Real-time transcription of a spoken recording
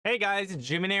Hey guys, it's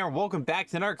GMAN here, and welcome back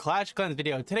to another Clash of Clans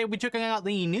video. Today we're checking out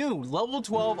the new level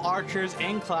 12 archers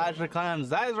in Clash of Clans.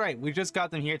 That is right, we just got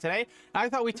them here today. I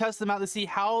thought we'd test them out to see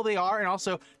how they are and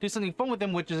also do something fun with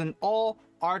them, which is an all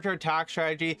archer attack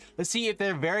strategy to see if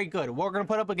they're very good. We're going to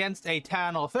put up against a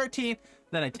Town Hall 13,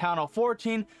 then a Town Hall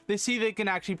 14 to see if they can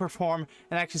actually perform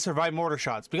and actually survive mortar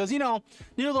shots. Because, you know,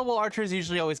 new level archers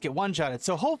usually always get one-shotted,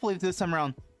 so hopefully this time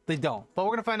around they don't. But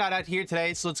we're gonna find out here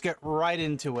today, so let's get right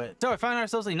into it. So I found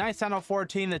ourselves a nice Town Hall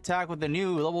 14 attack with the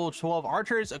new level 12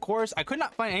 archers. Of course, I could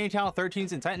not find any Town Hall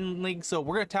 13s in Titan League, so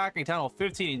we're gonna attack a Town Hall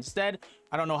 15 instead.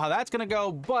 I don't know how that's gonna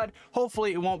go, but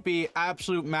hopefully it won't be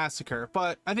absolute massacre.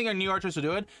 But I think our new archers will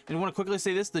do it. And I want to quickly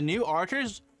say this: the new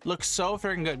archers look so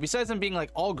freaking good. Besides them being like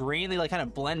all green, they like kind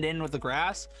of blend in with the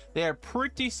grass. They are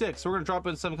pretty sick. So we're gonna drop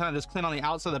in some kind of just clean on the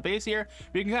outside of the base here.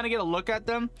 But you can kind of get a look at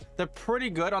them. They're pretty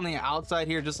good on the outside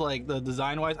here, just like the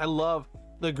design wise. I love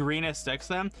the green aesthetics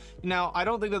to them. Now, I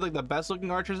don't think they're like the best looking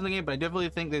archers in the game, but I definitely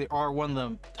think they are one of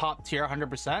the top tier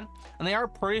 100%. And they are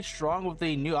pretty strong with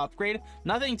the new upgrade.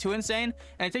 Nothing too insane.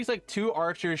 And it takes like 2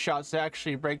 archer shots to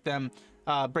actually break them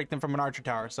from an archer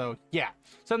tower. So yeah,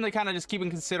 something to kind of just keep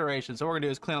in consideration. So what we're gonna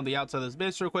do is clean up the outside of this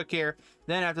base real quick here.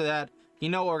 Then after that, you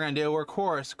know what we're gonna do? We're of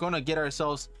course gonna get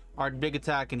ourselves our big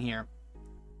attack in here.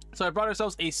 So I brought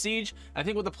ourselves a siege. I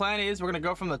think what the plan is, we're gonna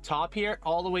go from the top here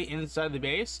all the way inside the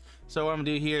base. So what I'm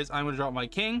gonna do here is I'm gonna drop my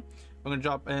king. We're gonna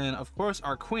drop in, of course,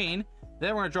 our queen.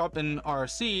 Then we're gonna drop in our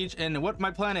siege. And what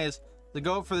my plan is to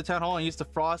go for the town hall and use the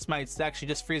frost mites to actually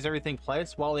just freeze everything in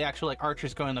place while the actual like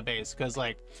archers go in the base, because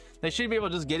like they should be able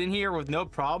to just get in here with no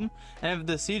problem. And if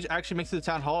the siege actually makes it to the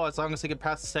town hall, as long as they get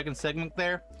past the second segment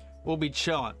there, we'll be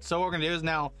chilling. So what we're gonna do is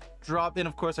now drop in,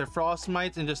 of course, our frost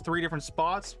mites in just 3 different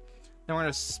spots. Then we're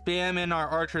gonna spam in our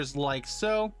archers like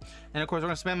so, and of course we're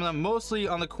gonna spam them mostly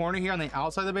on the corner here on the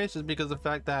outside of the base, just because of the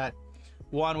fact that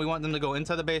 1, we want them to go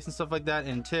inside the base and stuff like that,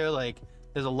 and 2, like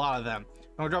there's a lot of them.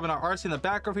 And we're dropping our RC in the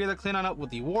back over here to clean on up with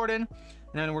the warden.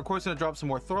 And then we're of course gonna drop some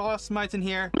more frost mites in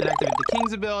here and activate the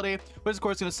king's ability, which is of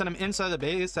course gonna send him inside the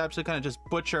base to actually kind of just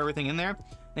butcher everything in there.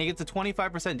 And he gets a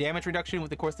 25% damage reduction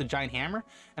with of course the giant hammer.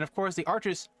 And of course the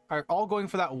archers are all going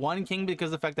for that one king, because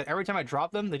of the fact that every time I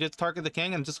drop them, they just target the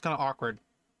king, and it's just kind of awkward.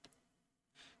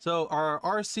 So our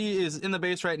RC is in the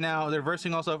base right now. They're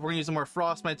versing also. We're gonna use some more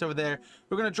frost mites over there.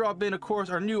 We're gonna drop in, of course,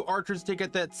 our new archers to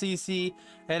get that CC.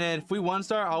 And then if we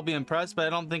 1-star, I'll be impressed, but I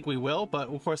don't think we will. But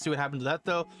of course, see what happens to that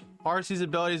though. RC's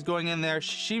ability is going in there.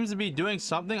 She seems to be doing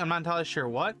something. I'm not entirely sure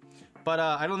what, but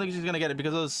I don't think she's gonna get it,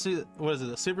 because those, what is it?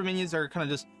 The super minions are kind of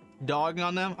just dogging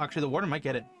on them. Actually, the warden might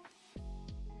get it.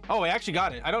 Oh, I actually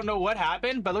got it. I don't know what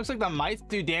happened, but it looks like the mites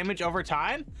do damage over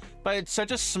time, but it's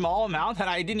such a small amount that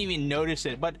I didn't even notice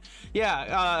it. But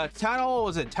yeah, Town Hall,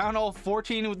 was it Town Hall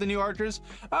 14 with the new archers?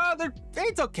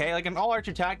 It's okay. Like an all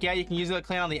archer attack, yeah, you can use it to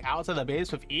clean on the outside of the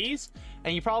base with ease,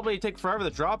 and you probably take forever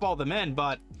to drop all them in,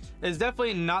 but it's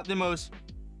definitely not the most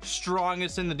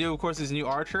strongest thing to do, of course, these new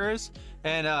archers.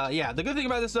 And yeah, the good thing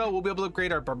about this though, we'll be able to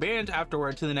upgrade our barbarians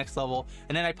afterward to the next level.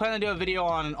 And then I plan to do a video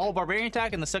on an all barbarian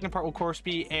attack, and the second part will of course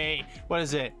be a, what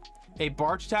is it, a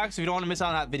barge attack. So if you don't want to miss out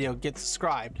on that video, get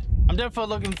subscribed. I'm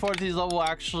definitely looking forward to these level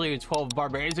actually 12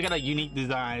 barbarians. They got a unique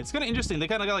design. It's kind of interesting. They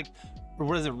kind of got like,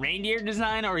 what is it, reindeer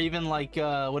design, or even like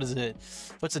what is it,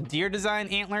 what's a deer design,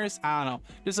 antlers? I don't know,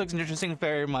 just looks interesting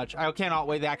very much. I cannot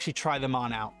wait to actually try them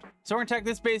on out. So we're gonna attack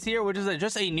this base here, which is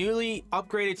just a newly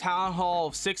upgraded Town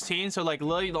Hall 16. So like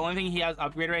literally the only thing he has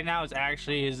upgraded right now is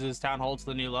actually his Town Hall to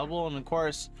the new level. And of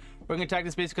course we're gonna attack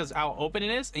this base because how open it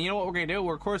is. And you know what we're gonna do?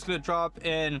 We're of course gonna drop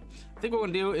in, I think what we're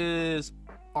gonna do is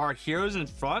our heroes in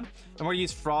front, and we're gonna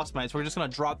use frost mites. We're just gonna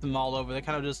drop them all over. They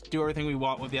kind of just do everything we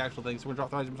want with the actual thing. So we're gonna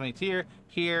drop the mites here,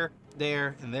 here,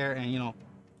 there, and you know,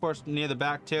 of course near the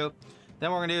back too.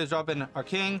 Then what we're gonna do is drop in our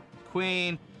king,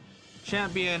 queen,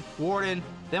 champion, warden.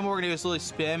 Then what we're gonna do is slowly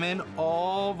spam in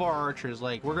all of our archers.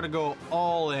 Like we're gonna go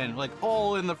all in, like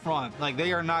all in the front. Like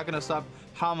they are not gonna stop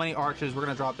how many archers we're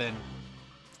gonna drop in.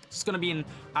 It's gonna be an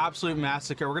absolute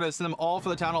massacre. We're gonna send them all for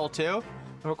the town hall too.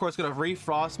 And we're of course gonna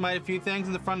re-frost mite a few things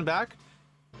in the front and back.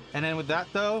 And then with that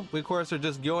though, we of course are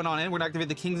just going on in. We're gonna activate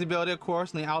the king's ability, of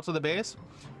course, on the outside of the base.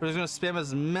 We're just gonna spam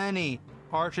as many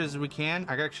archers as we can.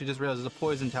 I actually just realized there's a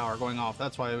poison tower going off.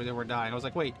 That's why they were dying. I was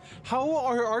like, wait, how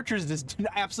are archers just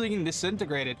absolutely getting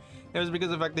disintegrated? It was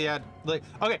because of the fact they had like,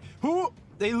 okay,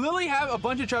 they literally have a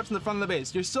bunch of traps in the front of the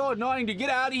base. You're so annoying to get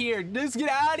out of here. Just get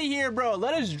out of here, bro.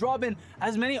 Let us drop in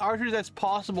as many archers as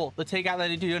possible to take out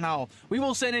that town hall. We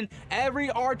will send in every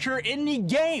archer in the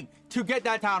game to get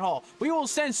that town hall. We will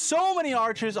send so many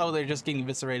archers. Oh, they're just getting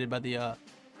eviscerated by the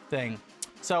thing.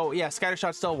 So yeah,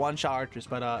 scattershot's still 1-shot archers,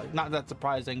 but not that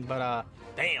surprising. But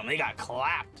damn, they got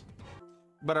clapped.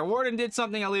 but our warden did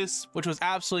something at least, which was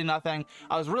absolutely nothing.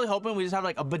 I was really hoping we just had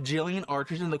like a bajillion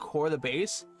archers in the core of the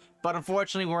base, but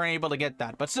unfortunately we weren't able to get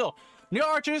that. But still, new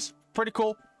archers, pretty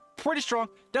cool, pretty strong.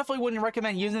 Definitely wouldn't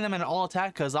recommend using them in an all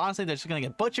attack because honestly they're just gonna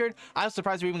get butchered. I was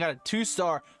surprised we even got a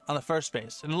 2-star on the first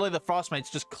base, and literally the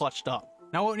frostmates just clutched up.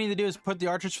 Now what we need to do is put the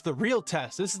archers for the real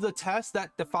test. This is the test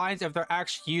that defines if they're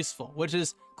actually useful, which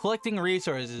is collecting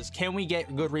resources. Can we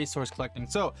get good resource collecting?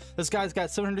 So this guy's got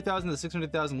 700,000 to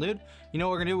 600,000 loot. You know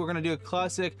what we're gonna do? We're gonna do a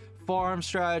classic farm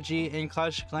strategy in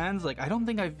Clash of Clans. Like, I don't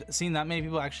think I've seen that many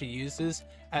people actually use this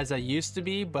as I used to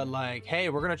be, but like, hey,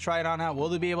 we're gonna try it on out. Will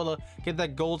they be able to get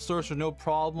that gold source with no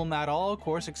problem at all? Of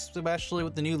course, especially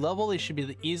with the new level, they should be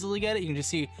able to easily get it. You can just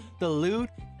see the loot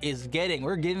is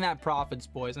we're getting that profits,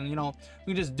 boys, and you know,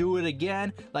 we can just do it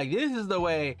again. Like, this is the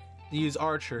way to use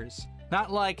archers,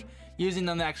 not like using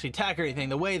them to actually attack or anything.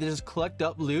 The way they just collect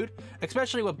up loot,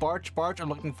 especially with Barch, I'm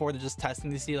looking forward to just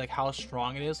testing to see like how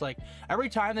strong it is. Like, every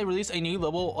time they release a new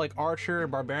level like Archer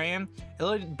and Barbarian,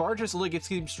 Barch just literally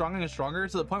gets stronger and stronger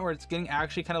to the point where it's getting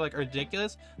actually kind of like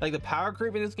ridiculous. Like, the power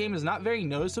creep in this game is not very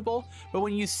noticeable, but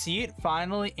when you see it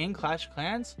finally in Clash of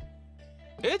Clans,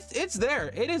 it's there.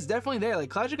 It is definitely there.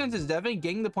 Like, Clash of Clans is definitely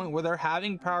getting to the point where they're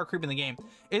having power creep in the game.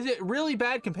 Is it really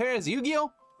bad compared to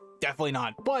Yu-Gi-Oh? Definitely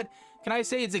not. But can I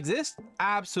say it exists?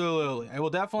 Absolutely. I will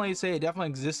definitely say it definitely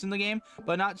exists in the game,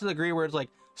 but not to the degree where it's like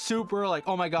super like,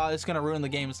 oh my god, it's gonna ruin the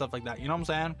game and stuff like that. You know what I'm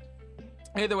saying?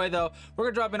 Either way though, we're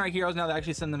gonna drop in our heroes now to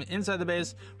actually send them inside the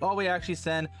base, while we actually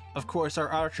send, of course, our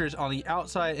archers on the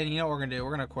outside. And you know what we're gonna do?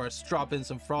 We're gonna, of course, drop in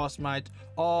some frostmites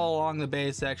all along the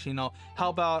base to actually, you know,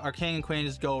 help out our king and queen.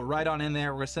 Just go right on in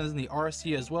there. We're gonna send in the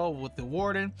RC as well with the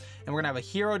warden, and we're gonna have a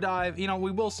hero dive. You know,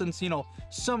 we will send, you know,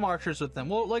 some archers with them.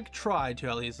 We'll like try to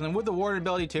at least. And then with the warden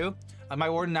ability too, my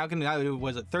warden now can do,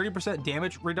 was it 30%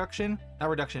 damage reduction, not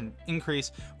reduction,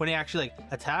 increase when he actually like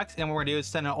attacks. And what we're gonna do is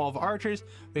send out all of our archers.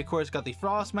 We of course got the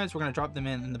frostmites. We're gonna drop them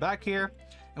in the back here,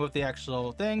 and with the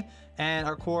actual thing. And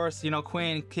of course, you know,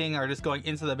 queen and king are just going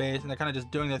into the base, and they're kind of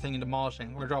just doing their thing and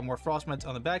demolishing. We're gonna drop more frostmites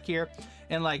on the back here,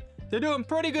 and like, they're doing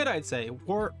pretty good, I'd say.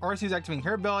 RC's activating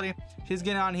her ability. She's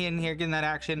getting on here and here, getting that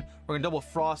action. We're gonna double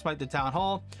frostmite the town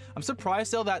hall. I'm surprised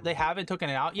still that they haven't taken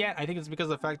it out yet. I think it's because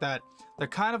of the fact that they're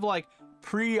kind of like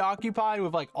preoccupied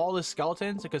with like all the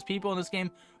skeletons, because people in this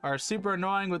game are super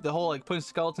annoying with the whole like putting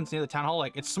skeletons near the town hall.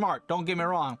 Like, it's smart, don't get me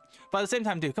wrong, but at the same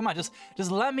time, dude, come on, just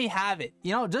let me have it,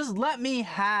 you know, just let me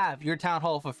have your town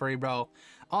hall for free, bro.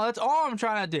 Oh, that's all I'm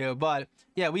trying to do. But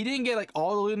yeah, we didn't get like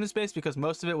all the loot in this space because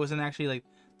most of it wasn't actually like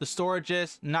the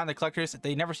storages, not the collectors.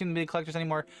 They never seem to be collectors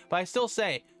anymore, but I still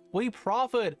say we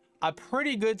profited a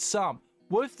pretty good sum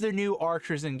with the new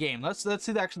archers in game. Let's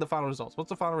see actually the final results. What's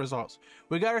the final results?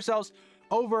 We got ourselves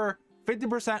over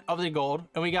 50% of the gold,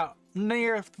 and we got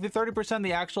near 30%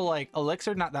 the actual like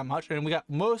elixir, not that much, and we got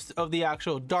most of the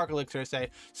actual dark elixir, say.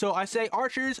 So I say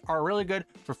archers are really good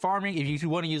for farming if you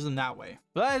want to use them that way.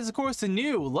 But that is of course the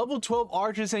new level 12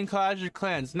 archers in Clash of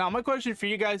Clans. Now my question for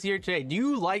you guys here today, do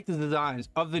you like the designs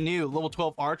of the new level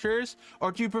 12 archers,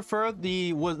 or do you prefer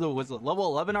the was it level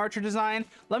 11 archer design?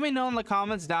 Let me know in the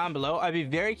comments down below. I'd be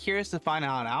very curious to find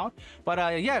out.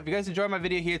 But yeah, if you guys enjoyed my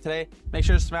video here today, make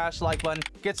sure to smash the like button,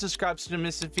 get subscribed to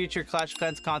miss future Clash of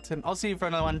Clans content. I'll see you for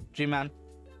another one. GMAN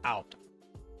out.